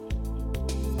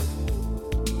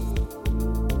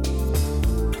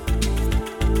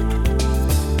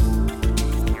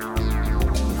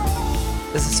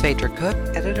This is Phaedra Cook,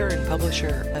 editor and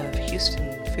publisher of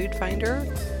Houston Food Finder,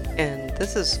 and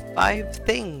this is 5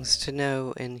 things to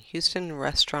know in Houston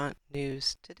restaurant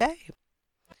news today.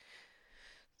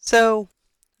 So,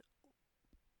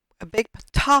 a big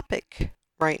topic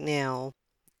right now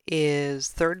is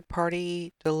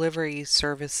third-party delivery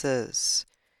services,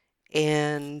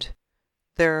 and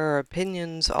there are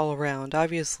opinions all around.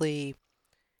 Obviously,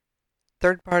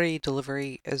 third-party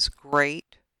delivery is great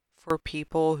for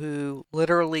people who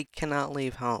literally cannot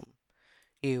leave home.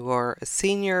 You are a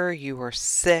senior, you are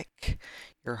sick,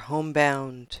 you're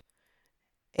homebound,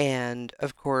 and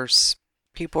of course,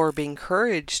 people are being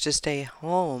encouraged to stay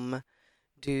home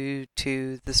due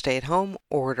to the stay-at-home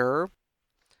order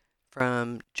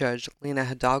from Judge Lina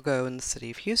Hidalgo in the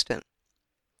city of Houston.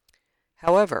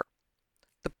 However,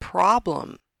 the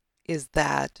problem is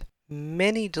that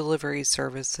many delivery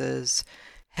services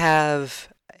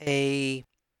have a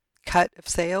cut of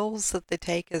sales that they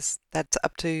take that's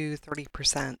up to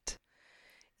 30%.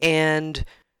 And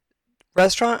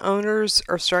restaurant owners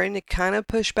are starting to kind of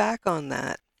push back on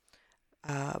that.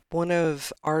 One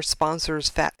of our sponsors,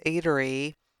 Fat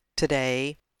Eatery,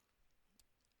 today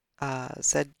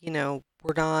said,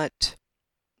 we're not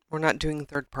doing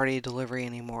third-party delivery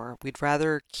anymore. We'd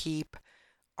rather keep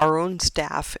our own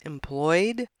staff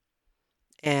employed,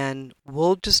 and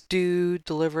we'll just do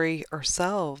delivery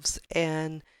ourselves.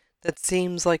 And that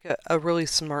seems like a really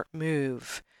smart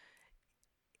move.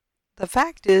 The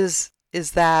fact is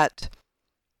that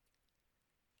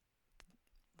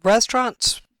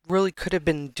restaurants really could have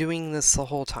been doing this the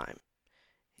whole time.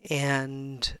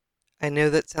 And I know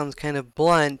that sounds kind of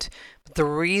blunt, but the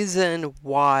reason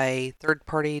why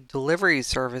third-party delivery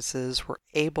services were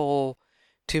able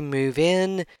to move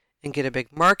in and get a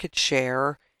big market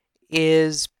share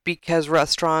is because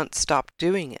restaurants stopped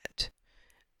doing it.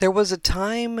 There was a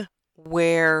time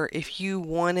where if you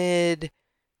wanted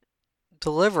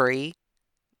delivery,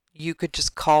 you could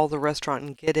just call the restaurant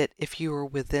and get it if you were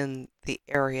within the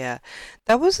area.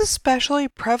 That was especially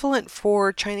prevalent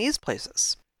for Chinese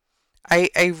places.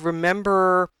 I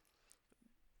remember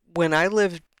when I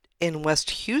lived in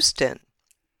West Houston,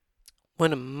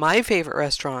 one of my favorite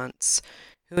restaurants,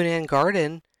 Hunan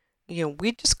Garden,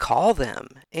 we'd just call them,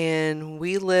 and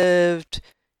we lived,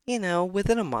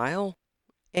 within a mile,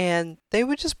 and they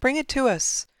would just bring it to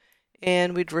us,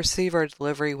 and we'd receive our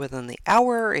delivery within the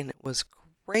hour, and it was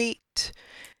great,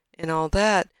 and all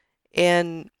that.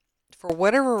 And for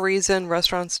whatever reason,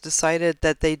 restaurants decided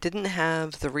that they didn't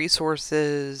have the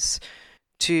resources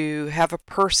to have a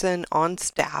person on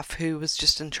staff who was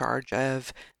just in charge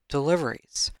of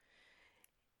deliveries.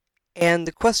 And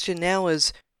the question now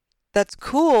is, that's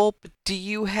cool, but do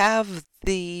you have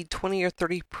the 20 or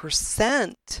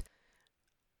 30%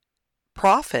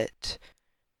 profit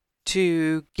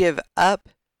to give up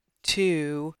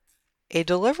to a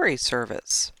delivery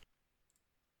service?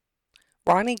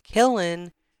 Ronnie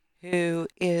Killen, who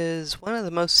is one of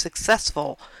the most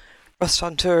successful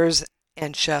restaurateurs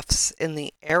and chefs in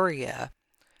the area,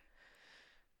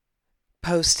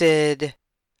 posted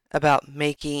about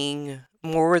making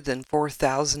more than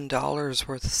 $4,000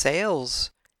 worth of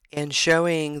sales and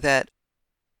showing that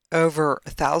over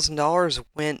 $1,000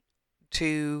 went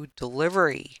to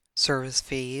delivery service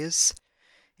fees.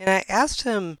 And I asked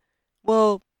him,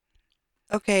 well,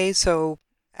 okay, so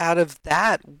out of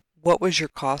that, what was your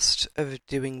cost of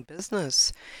doing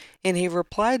business? And he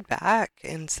replied back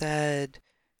and said,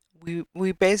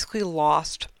 we basically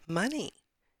lost money.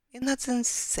 And that's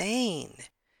insane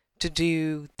to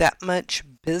do that much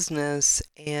business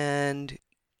and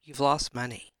you've lost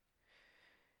money.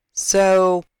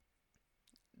 So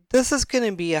this is going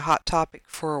to be a hot topic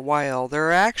for a while. There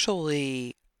are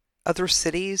actually other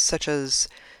cities such as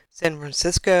San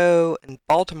Francisco and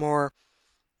Baltimore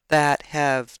that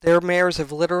their mayors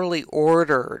have literally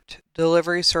ordered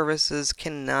delivery services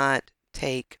cannot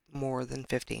take more than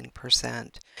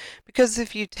 15%. Because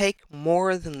if you take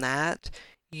more than that,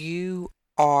 you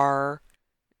are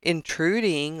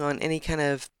intruding on any kind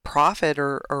of profit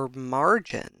or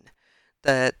margin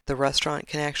that the restaurant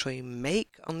can actually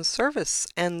make on the service.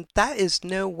 And that is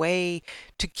no way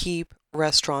to keep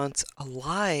restaurants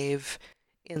alive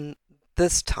in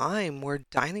this time where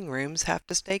dining rooms have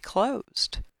to stay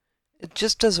closed. It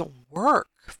just doesn't work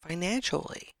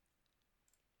financially.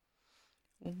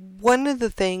 One of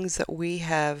the things that we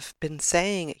have been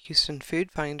saying at Houston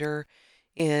Food Finder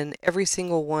in every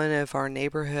single one of our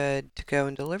neighborhood to-go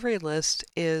and delivery lists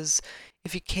is,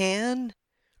 if you can,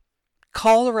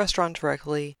 call the restaurant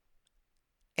directly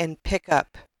and pick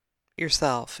up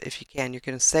yourself if you can. You're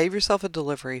going to save yourself a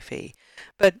delivery fee.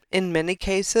 But in many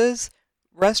cases,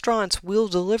 restaurants will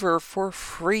deliver for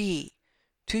free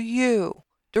to you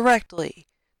directly.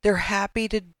 They're happy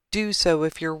to do so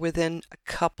if you're within a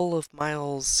couple of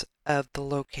miles of the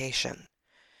location.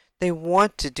 They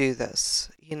want to do this.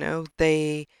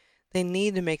 They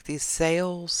need to make these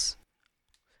sales,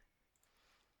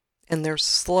 and they're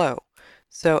slow.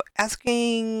 So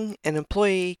asking an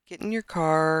employee, get in your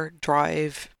car,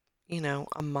 drive,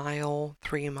 a mile,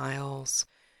 3 miles,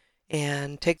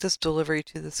 and take this delivery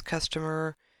to this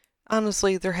customer,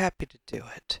 honestly, they're happy to do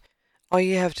it. All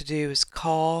you have to do is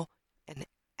call and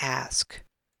ask.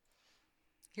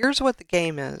 Here's what the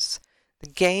game is. The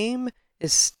game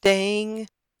is staying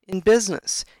in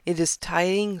business. It is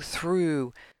tiding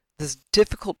through this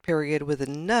difficult period with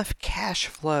enough cash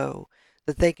flow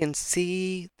that they can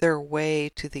see their way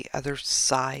to the other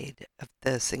side of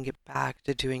this and get back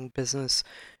to doing business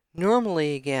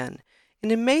normally again.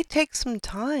 And it may take some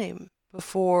time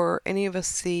before any of us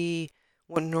see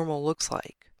what normal looks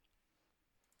like.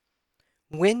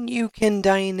 When you can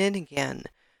dine in again,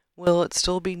 will it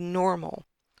still be normal?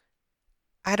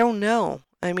 I don't know.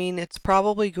 I mean, it's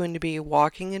probably going to be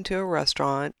walking into a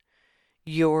restaurant.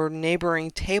 Your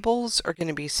neighboring tables are going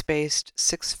to be spaced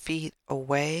 6 feet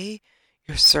away.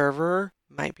 Your server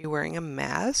might be wearing a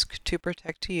mask to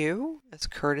protect you as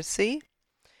courtesy.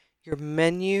 Your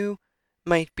menu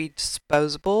might be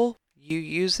disposable. You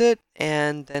use it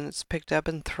and then it's picked up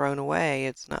and thrown away.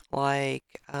 It's not like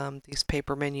these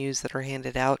paper menus that are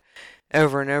handed out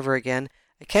over and over again.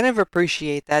 I kind of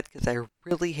appreciate that because I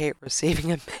really hate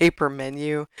receiving a paper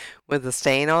menu with a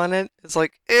stain on it. It's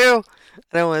like, ew,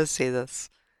 I don't want to see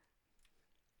this.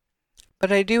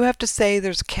 But I do have to say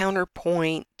there's a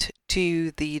counterpoint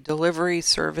to the delivery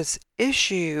service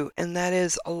issue, and that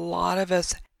is a lot of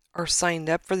us are signed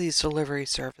up for these delivery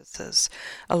services.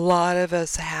 A lot of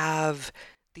us have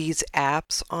these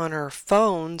apps on our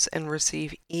phones and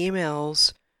receive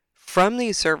emails from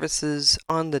these services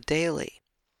on the daily.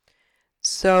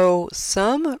 So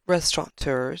some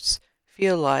restaurateurs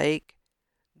feel like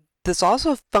this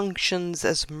also functions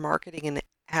as marketing and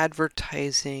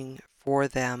advertising for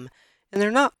them, and they're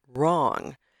not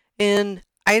wrong. And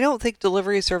I don't think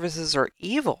delivery services are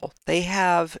evil. They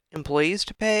have employees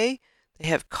to pay, they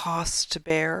have costs to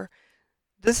bear.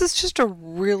 This is just a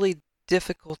really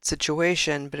difficult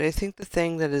situation, but I think the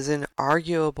thing that is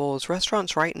inarguable is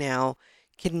restaurants right now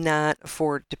cannot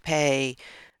afford to pay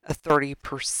a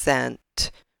 30%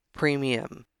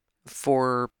 premium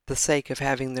for the sake of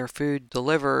having their food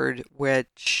delivered,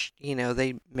 which,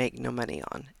 they make no money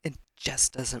on. It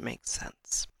just doesn't make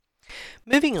sense.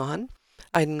 Moving on,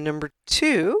 item number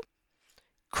 2,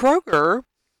 Kroger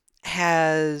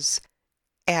has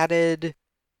added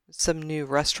some new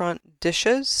restaurant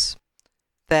dishes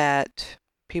that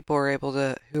people are able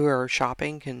to, who are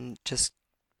shopping, can just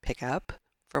pick up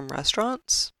from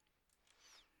restaurants.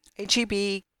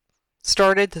 H-E-B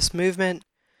started this movement,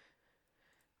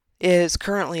 is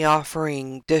currently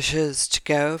offering dishes to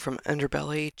go from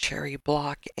Underbelly, Cherry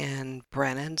Block, and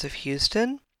Brennan's of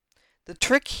Houston. The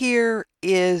trick here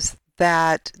is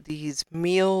that these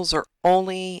meals are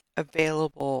only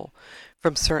available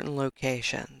from certain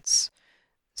locations.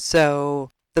 So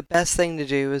the best thing to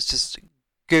do is just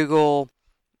Google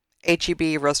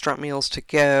H-E-B restaurant meals to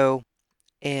go,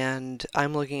 and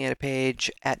I'm looking at a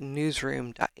page at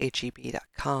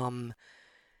newsroom.heb.com.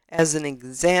 As an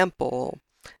example,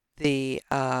 the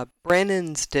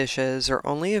Brennan's dishes are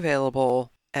only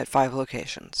available at 5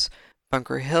 locations: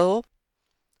 Bunker Hill,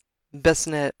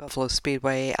 Bissonnet at Buffalo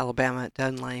Speedway, Alabama at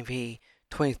Dunleavy,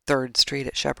 23rd Street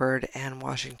at Shepherd, and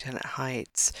Washington at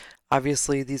Heights.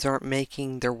 Obviously, these aren't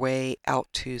making their way out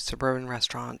to suburban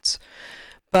restaurants.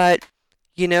 But,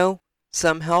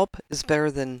 some help is better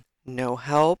than no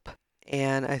help,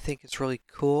 and I think it's really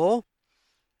cool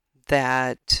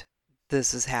that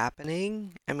this is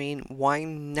happening. I mean, why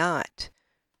not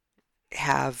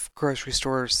have grocery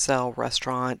stores sell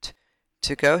restaurant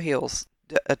to-go meals?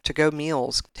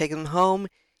 Take them home,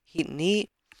 heat and eat.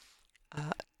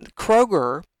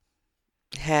 Kroger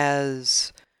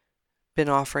has been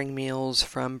offering meals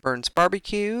from Burns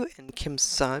Barbecue and Kim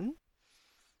Sun.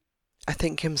 I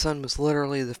think Kim Sun was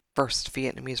literally the first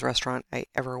Vietnamese restaurant I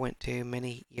ever went to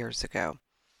many years ago.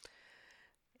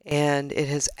 And it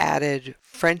has added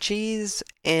Frenchies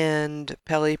and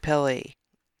Peli Peli.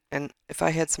 And if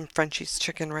I had some Frenchies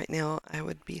chicken right now, I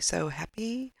would be so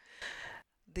happy.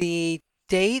 The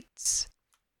dates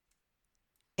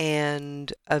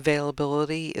and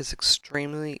availability is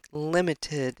extremely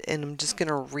limited, and I'm just going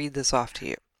to read this off to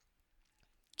you.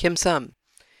 Kim Sum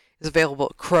is available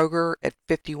at Kroger at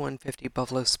 5150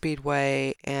 Buffalo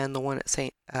Speedway, and the one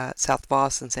at South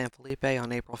Voss and San Felipe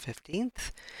on April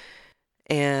 15th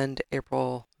and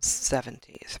April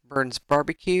 17th. Burns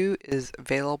Barbecue is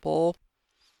available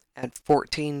at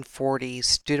 1440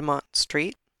 Studemont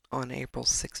Street on April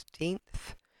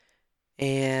 16th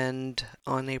and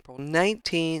on April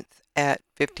 19th at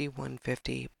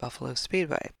 5150 Buffalo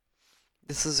Speedway.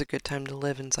 This is a good time to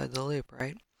live inside the loop,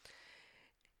 right?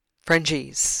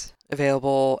 Frenchies,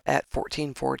 available at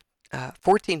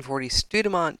 1440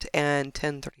 Studemont and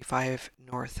 1035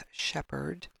 North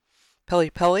Shepherd. Peli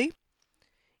Peli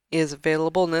is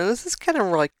available. Now, this is kind of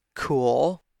like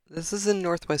cool. This is in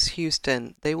Northwest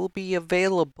Houston. They will be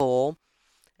available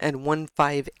at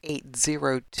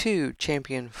 15802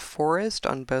 Champion Forest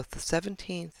on both the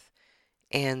 17th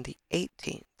and the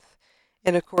 18th.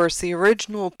 And of course, the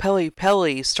original Peli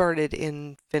Peli started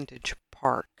in Vintage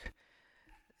Park.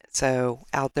 So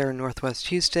out there in Northwest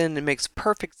Houston, it makes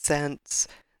perfect sense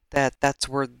that that's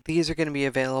where these are going to be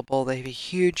available. They have a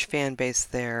huge fan base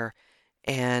there,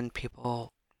 and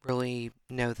people really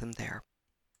know them there.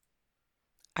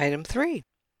 Item 3.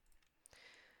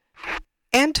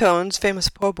 Antone's Famous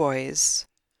Po' Boys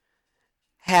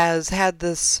has had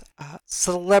this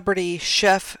celebrity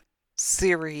chef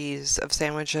series of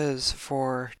sandwiches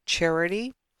for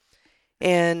charity.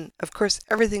 And of course,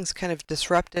 everything's kind of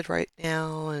disrupted right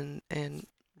now, and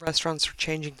restaurants are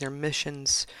changing their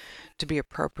missions to be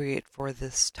appropriate for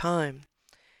this time.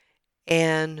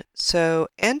 And so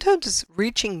Antone's is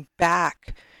reaching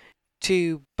back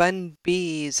to Bun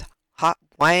B's Hot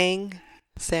Wang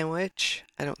sandwich.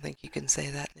 I don't think you can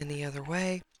say that any other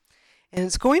way. And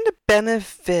it's going to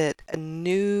benefit a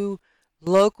new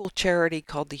local charity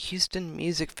called the Houston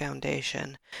Music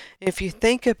Foundation. If you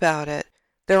think about it,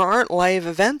 there aren't live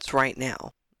events right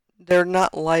now. They're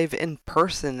not live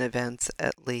in-person events,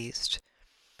 at least.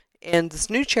 And this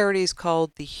new charity is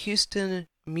called the Houston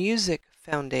Music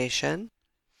Foundation,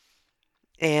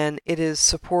 and it is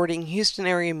supporting Houston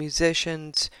area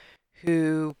musicians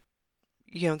who,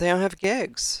 they don't have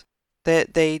gigs.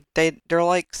 They're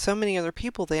like so many other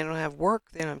people. They don't have work.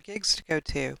 They don't have gigs to go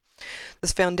to.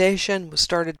 This foundation was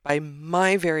started by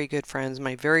my very good friends,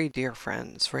 my very dear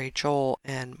friends, Rachel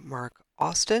and Mark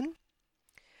Austin.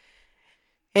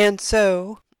 And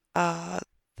so the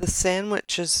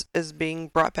sandwich is being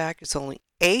brought back. It's only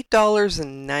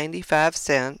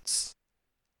 $8.95.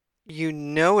 You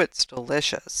know it's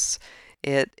delicious.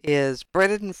 It is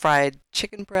breaded and fried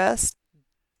chicken breast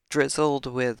drizzled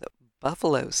with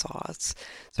buffalo sauce,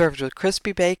 served with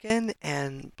crispy bacon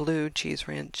and blue cheese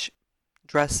ranch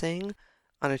dressing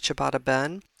on a ciabatta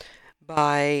bun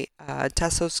by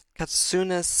Tassos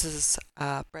Katsunas'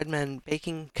 Breadman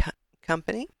Baking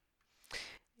Company.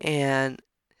 And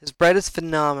his bread is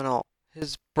phenomenal.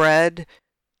 His bread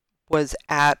was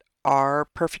at our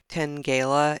Perfect 10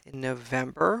 Gala in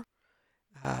November.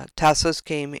 Tassos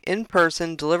came in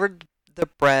person, delivered the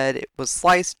bread. It was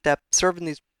sliced up, served in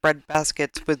these bread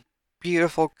baskets with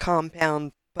beautiful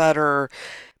compound butter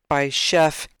by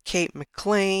Chef Kate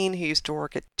McLean, who used to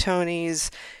work at Tony's.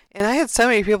 And I had so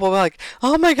many people like,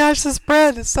 "Oh my gosh, this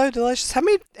bread is so delicious." How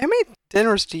many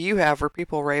dinners do you have where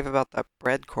people rave about the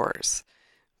bread course?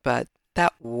 But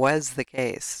that was the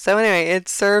case. So anyway,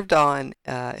 it's served on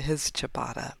his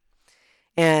ciabatta,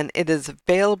 and it is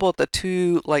available at the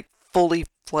two fully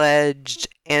fledged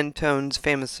Antone's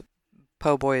Famous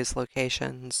Po' Boys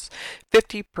locations.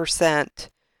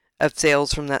 50% of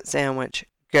sales from that sandwich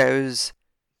goes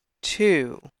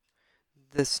to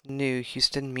this new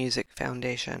Houston Music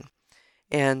Foundation.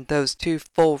 And those two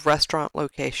full restaurant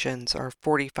locations are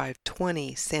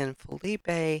 4520 San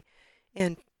Felipe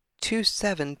and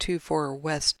 2724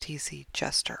 West TC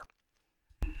Chester.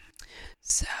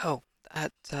 So,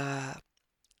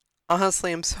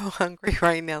 honestly, I'm so hungry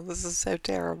right now. This is so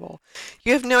terrible.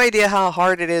 You have no idea how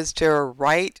hard it is to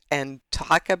write and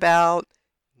talk about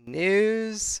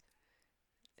news,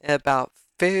 about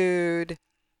food.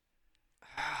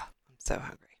 I'm so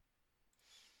hungry.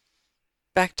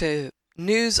 Back to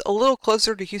news a little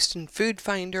closer to Houston Food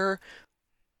Finder.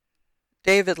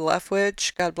 David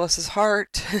Leftwich, God bless his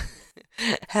heart,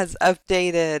 has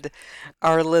updated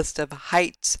our list of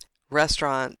Heights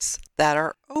restaurants that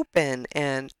are open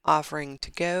and offering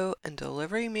to-go and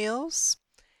delivery meals.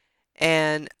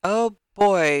 And oh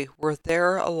boy, were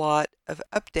there a lot of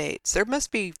updates. There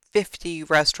must be 50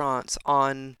 restaurants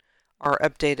on our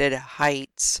updated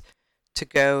Heights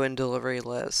to-go and delivery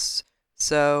list.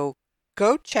 So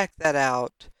go check that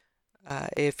out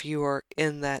if you are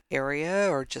in that area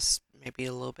or just maybe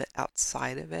a little bit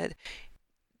outside of it.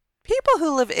 People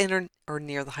who live in or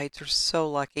near the Heights are so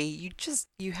lucky.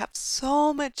 You have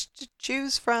so much to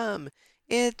choose from.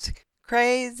 It's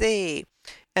crazy.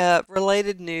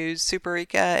 Related news,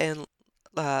 Superica and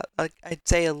I'd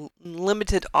say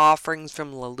limited offerings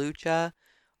from La Lucha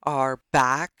are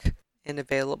back and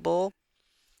available.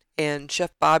 And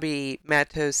Chef Bobby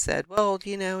Matos said, "Well,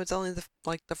 it's only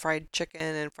the fried chicken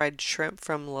and fried shrimp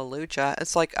from La Lucha."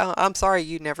 It's like, oh, I'm sorry,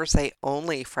 you never say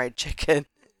only fried chicken.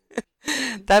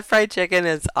 That fried chicken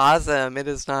is awesome. It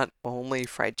is not only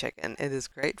fried chicken. It is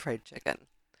great fried chicken.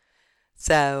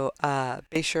 So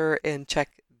be sure and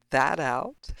check that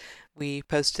out. We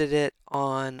posted it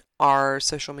on our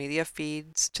social media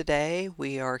feeds today.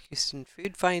 We are Houston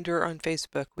Food Finder on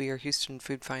Facebook. We are Houston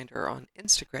Food Finder on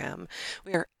Instagram.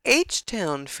 We are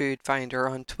H-Town Food Finder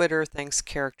on Twitter, thanks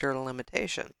character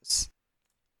limitations.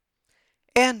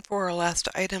 And for our last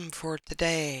item for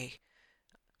today,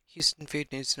 Houston Food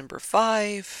News number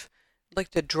 5, I'd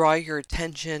like to draw your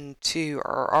attention to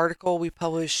our article we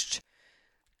published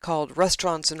called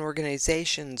Restaurants and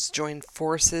Organizations Join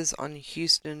Forces on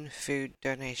Houston Food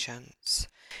Donations.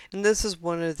 And this is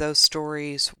one of those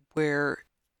stories where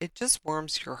it just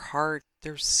warms your heart.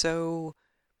 There's so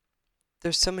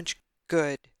much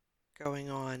good going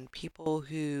on. People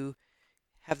who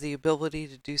have the ability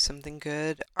to do something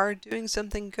good are doing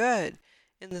something good.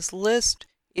 And this list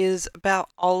is about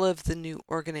all of the new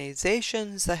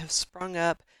organizations that have sprung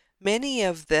up. Many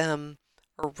of them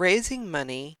are raising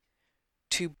money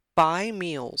to buy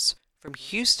meals from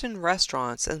Houston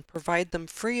restaurants and provide them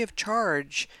free of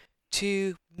charge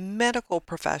to medical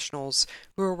professionals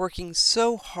who are working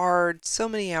so hard, so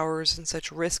many hours in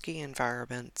such risky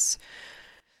environments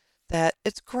that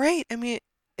it's great. I mean,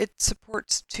 it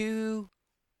supports two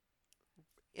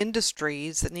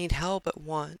industries that need help at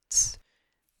once,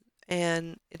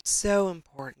 and it's so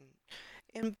important.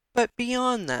 But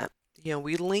beyond that,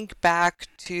 we link back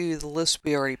to the list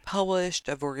we already published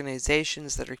of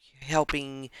organizations that are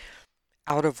helping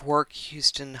out of work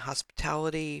Houston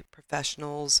hospitality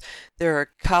professionals. There are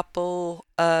a couple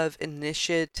of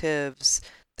initiatives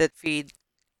that feed,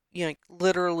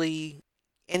 literally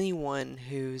anyone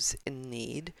who's in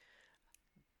need.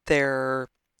 There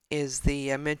is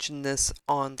I mentioned this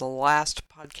on the last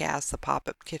podcast, the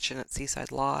Pop-Up Kitchen at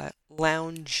Seaside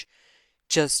Lounge.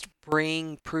 Just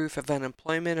bring proof of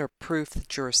unemployment or proof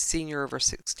that you're a senior over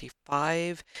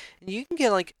 65, and you can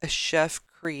get like a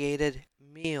chef-created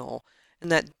meal, and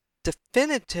that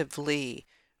definitively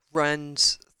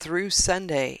runs through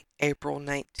Sunday, April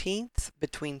 19th,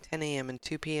 between 10 a.m. and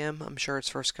 2 p.m. I'm sure it's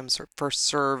first come, first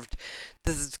served.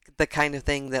 This is the kind of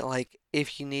thing that, like,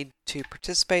 if you need to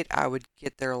participate, I would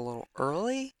get there a little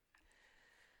early.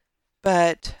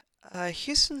 But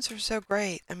Houstons are so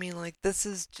great. I mean, like, this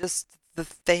is just the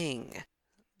thing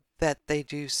that they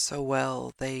do so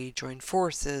well. They join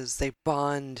forces, they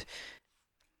bond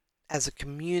as a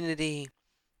community,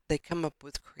 they come up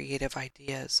with creative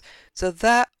ideas. So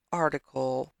that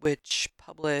article, which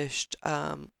published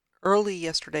early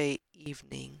yesterday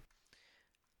evening,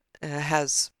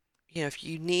 has, if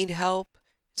you need help,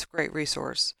 it's a great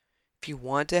resource. If you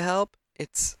want to help,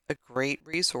 it's a great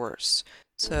resource.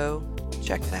 So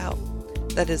check it out.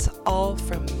 That is all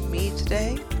from me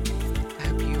today. I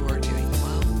hope you are doing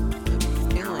well.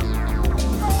 Feeling.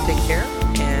 Take care.